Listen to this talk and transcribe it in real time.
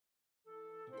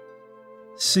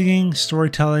Singing,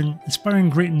 storytelling,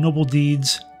 inspiring great and noble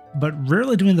deeds, but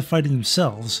rarely doing the fighting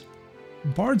themselves,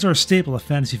 bards are a staple of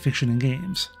fantasy fiction and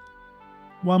games.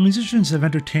 While musicians have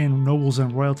entertained nobles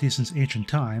and royalty since ancient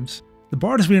times, the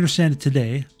bard as we understand it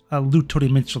today, a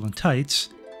lute-toting minstrel in tights,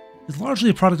 is largely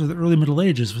a product of the early Middle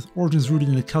Ages with origins rooted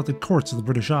in the Celtic courts of the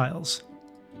British Isles.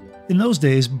 In those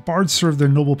days, bards served their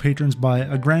noble patrons by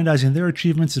aggrandizing their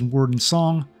achievements in word and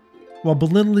song, while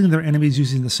belittling their enemies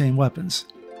using the same weapons.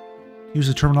 To use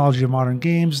the terminology of modern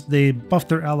games, they buffed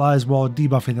their allies while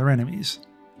debuffing their enemies.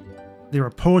 They were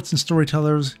poets and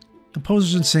storytellers,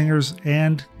 composers and singers,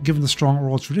 and, given the strong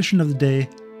oral tradition of the day,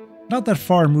 not that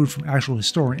far removed from actual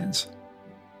historians.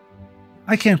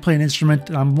 I can't play an instrument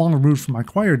and I'm long removed from my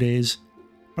choir days,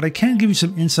 but I can give you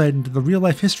some insight into the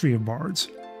real-life history of bards,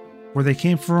 where they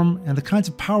came from, and the kinds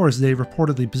of powers they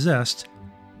reportedly possessed,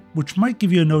 which might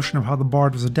give you a notion of how the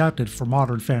bard was adapted for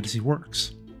modern fantasy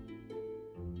works.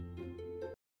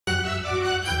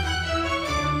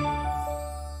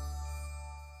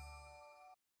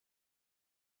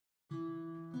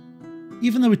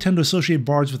 Even though we tend to associate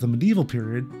bards with the medieval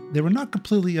period, they were not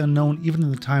completely unknown even in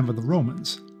the time of the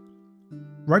Romans.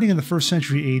 Writing in the 1st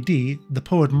century AD, the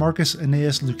poet Marcus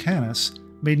Annaeus Lucanus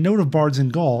made note of bards in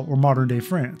Gaul or modern-day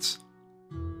France.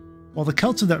 While the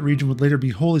Celts of that region would later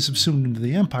be wholly subsumed into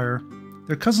the empire,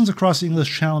 their cousins across the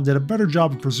English Channel did a better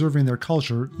job of preserving their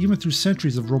culture even through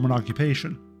centuries of Roman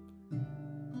occupation.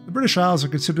 The British Isles are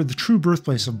considered the true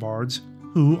birthplace of bards,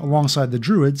 who, alongside the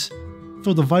Druids,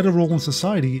 filled a vital role in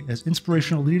society as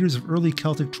inspirational leaders of early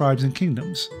Celtic tribes and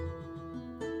kingdoms.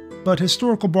 But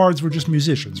historical bards were just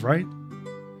musicians, right?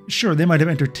 Sure, they might have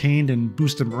entertained and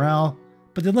boosted morale,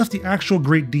 but they left the actual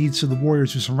great deeds to the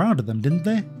warriors who surrounded them, didn't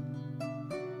they?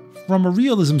 From a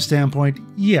realism standpoint,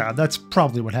 yeah, that's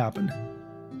probably what happened.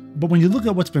 But when you look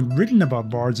at what's been written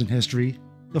about bards in history,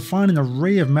 you'll find an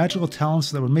array of magical talents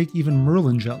that would make even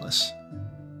Merlin jealous.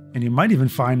 And you might even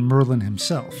find Merlin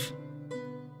himself.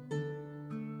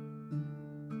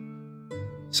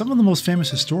 Some of the most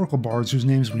famous historical bards whose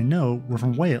names we know were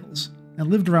from Wales, and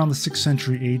lived around the 6th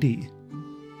century AD.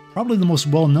 Probably the most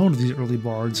well-known of these early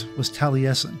bards was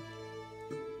Taliesin.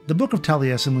 The Book of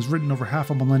Taliesin was written over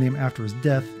half a millennium after his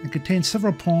death and contains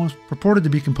several poems purported to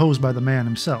be composed by the man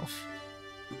himself.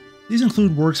 These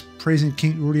include works praising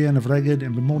King Urien of Reged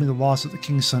and bemoaning the loss of the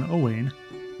king's son Owain,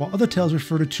 while other tales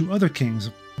refer to 2 other kings,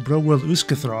 Brogwyl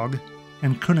Uscathrog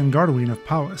and Cunan Garduin of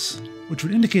Powys, which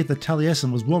would indicate that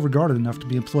Taliesin was well regarded enough to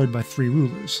be employed by 3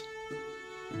 rulers.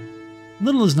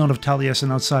 Little is known of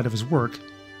Taliesin outside of his work,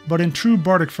 but in true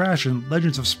bardic fashion,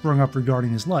 legends have sprung up regarding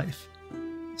his life.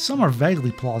 Some are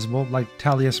vaguely plausible, like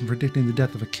Taliesin predicting the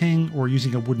death of a king or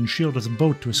using a wooden shield as a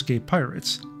boat to escape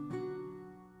pirates.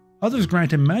 Others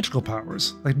grant him magical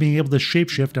powers, like being able to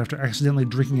shapeshift after accidentally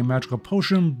drinking a magical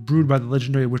potion brewed by the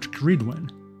legendary witch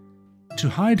Ceridwen. To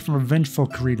hide from a vengeful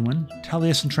Ceridwen,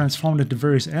 Taliesin transformed into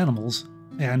various animals,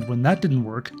 and when that didn't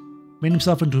work, made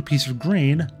himself into a piece of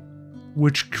grain,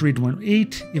 which Ceridwen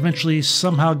ate, eventually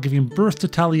somehow giving birth to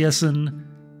Taliesin,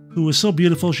 who was so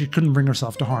beautiful she couldn't bring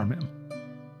herself to harm him.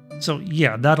 So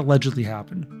yeah, that allegedly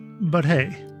happened. But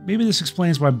hey, maybe this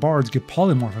explains why bards get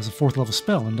polymorph as a 4th level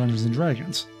spell in Dungeons &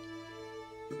 Dragons.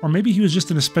 Or maybe he was just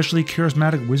an especially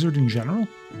charismatic wizard in general?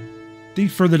 Dig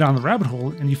further down the rabbit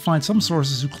hole and you find some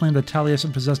sources who claim that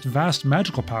Taliesin possessed vast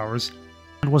magical powers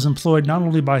and was employed not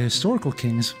only by historical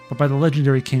kings, but by the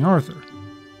legendary King Arthur.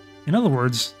 In other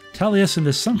words, Taliesin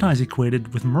is sometimes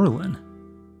equated with Merlin.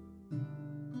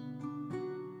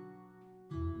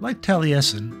 Like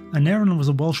Taliesin, Aneurin was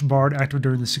a Welsh bard active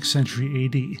during the 6th century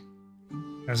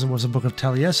AD. As there was a Book of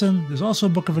Taliesin, there's also a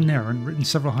Book of Aneurin written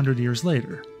several hundred years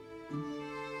later.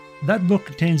 That book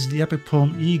contains the epic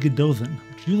poem Y Gododin,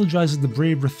 which eulogizes the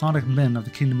brave Brythonic men of the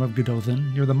Kingdom of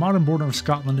Gododin near the modern border of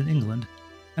Scotland and England,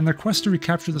 and their quest to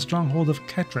recapture the stronghold of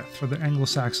Cetreth for the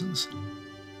Anglo-Saxons.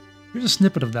 Here's a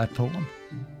snippet of that poem.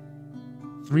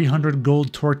 300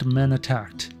 gold-torqued men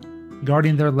attacked.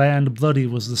 Guarding their land, bloody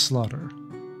was the slaughter.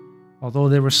 Although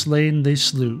they were slain, they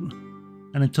slew,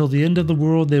 and until the end of the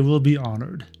world they will be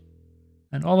honored.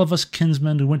 And all of us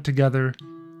kinsmen who went together,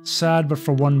 sad but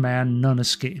for one man, none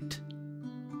escaped.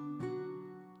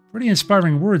 Pretty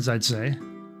inspiring words, I'd say.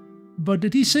 But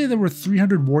did he say there were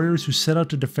 300 warriors who set out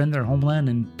to defend their homeland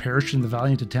and perished in the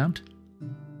valiant attempt?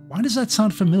 Why does that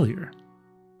sound familiar?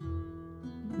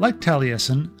 Like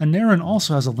Taliesin, Aneurin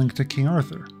also has a link to King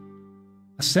Arthur.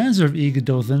 A stanza of Y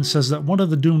Gododin says that one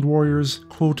of the doomed warriors,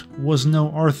 quote, was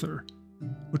no Arthur,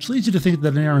 which leads you to think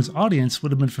that Aneurin's audience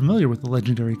would have been familiar with the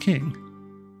legendary king.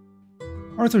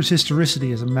 Arthur's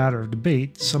historicity is a matter of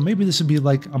debate, so maybe this would be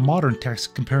like a modern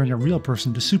text comparing a real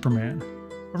person to Superman,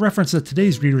 a reference that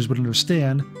today's readers would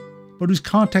understand, but whose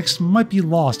context might be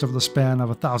lost over the span of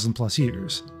 1,000+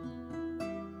 years.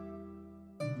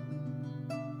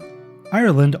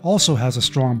 Ireland also has a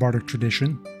strong bardic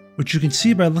tradition, which you can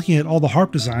see by looking at all the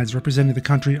harp designs representing the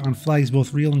country on flags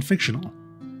both real and fictional.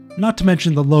 Not to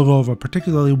mention the logo of a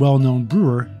particularly well-known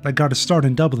brewer that got his start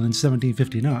in Dublin in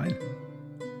 1759.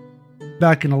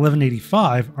 Back in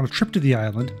 1185, on a trip to the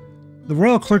island, the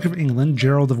Royal Clerk of England,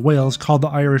 Gerald of Wales, called the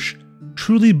Irish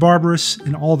truly barbarous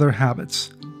in all their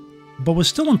habits, but was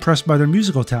still impressed by their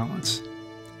musical talents.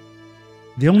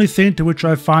 The only thing to which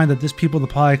I find that this people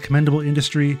apply commendable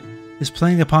industry is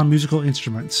playing upon musical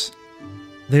instruments.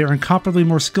 They are incomparably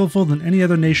more skillful than any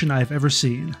other nation I have ever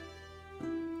seen.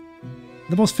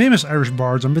 The most famous Irish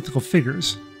bards are mythical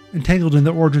figures, entangled in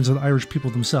the origins of the Irish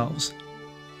people themselves.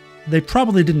 They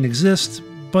probably didn't exist,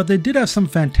 but they did have some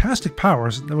fantastic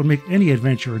powers that would make any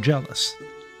adventurer jealous.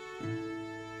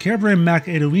 Cairbre mac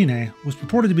Éowine was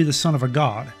purported to be the son of a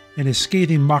god, and his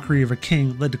scathing mockery of a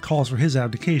king led to calls for his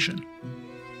abdication.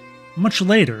 Much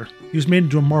later, he was made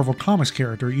into a Marvel Comics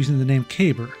character using the name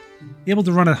Caber, able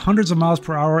to run at hundreds of miles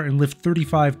per hour and lift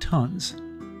 35 tons.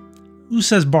 Who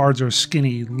says bards are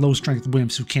skinny, low-strength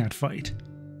wimps who can't fight?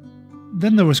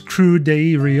 Then there was Cru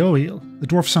Dei Rioil, the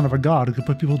dwarf son of a god who could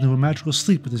put people into a magical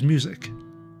sleep with his music,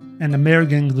 and the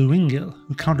Mergen Luingil,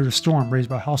 who countered a storm raised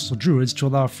by hostile druids to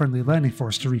allow a friendly landing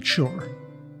force to reach shore.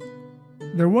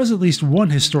 There was at least one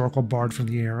historical bard from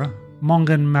the era,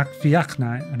 Mongan mac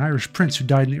Fiachnai, an Irish prince who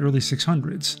died in the early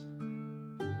 600s.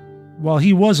 While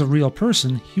he was a real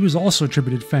person, he was also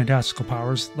attributed fantastical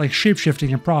powers like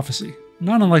shapeshifting and prophecy,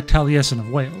 not unlike Taliesin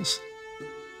of Wales.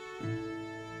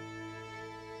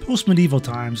 Post-medieval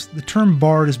times, the term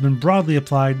bard has been broadly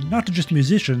applied not to just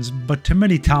musicians, but to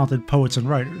many talented poets and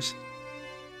writers.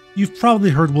 You've probably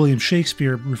heard William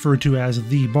Shakespeare referred to as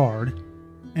the Bard,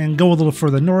 and go a little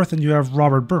further north and you have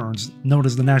Robert Burns, known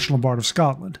as the National Bard of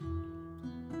Scotland.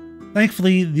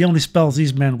 Thankfully, the only spells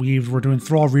these men weaved were to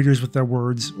enthrall readers with their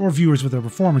words or viewers with their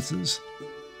performances,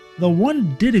 though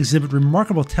one did exhibit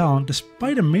remarkable talent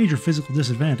despite a major physical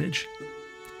disadvantage.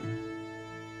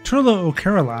 Turlough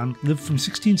O'Carolan lived from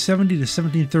 1670 to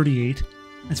 1738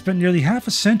 and spent nearly half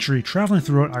a century traveling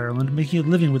throughout Ireland making a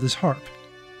living with his harp.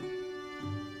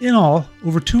 In all,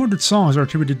 over 200 songs are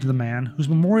attributed to the man, whose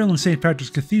memorial in St. Patrick's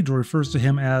Cathedral refers to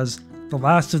him as the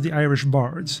last of the Irish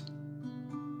bards.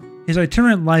 His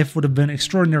itinerant life would have been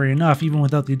extraordinary enough even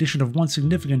without the addition of one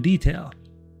significant detail.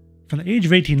 From the age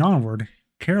of 18 onward,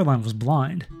 Carolan was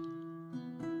blind.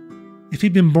 If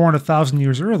he'd been born 1,000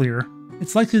 years earlier,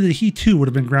 it's likely that he too would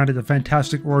have been granted a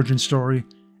fantastic origin story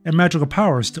and magical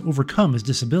powers to overcome his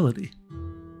disability.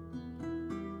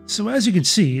 So as you can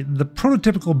see, the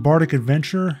prototypical bardic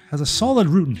adventurer has a solid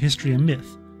root in history and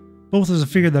myth, both as a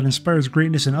figure that inspires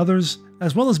greatness in others,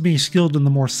 as well as being skilled in the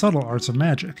more subtle arts of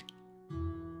magic.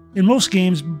 In most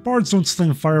games, bards don't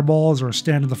sling fireballs or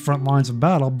stand in the front lines of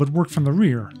battle, but work from the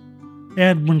rear,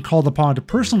 and when called upon to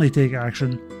personally take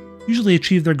action, usually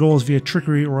achieve their goals via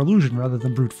trickery or illusion rather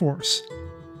than brute force.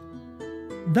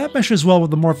 That meshes well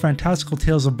with the more fantastical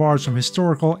tales of bards from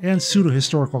historical and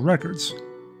pseudo-historical records.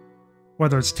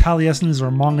 Whether it's Taliesin's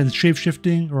or Mongan's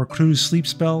shapeshifting or Cru's sleep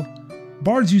spell,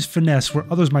 bards use finesse where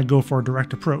others might go for a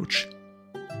direct approach.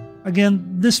 Again,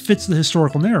 this fits the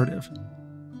historical narrative.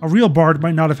 A real bard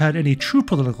might not have had any true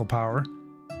political power,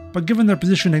 but given their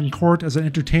position in court as an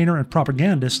entertainer and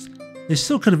propagandist, they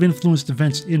still could have influenced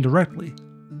events indirectly.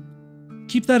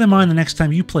 Keep that in mind the next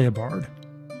time you play a bard.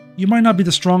 You might not be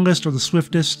the strongest or the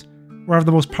swiftest, or have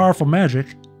the most powerful magic,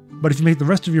 but if you make the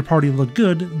rest of your party look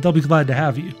good, they'll be glad to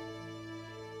have you.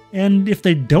 And if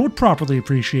they don't properly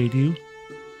appreciate you,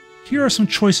 here are some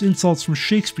choice insults from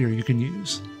Shakespeare you can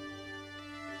use.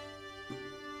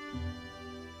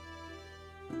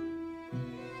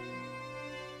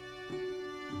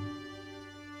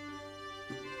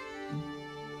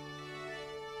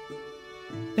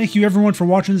 Thank you everyone for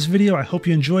watching this video. I hope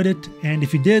you enjoyed it, and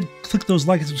if you did, click those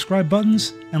like and subscribe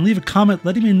buttons, and leave a comment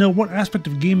letting me know what aspect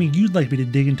of gaming you'd like me to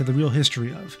dig into the real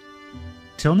history of.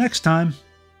 Till next time.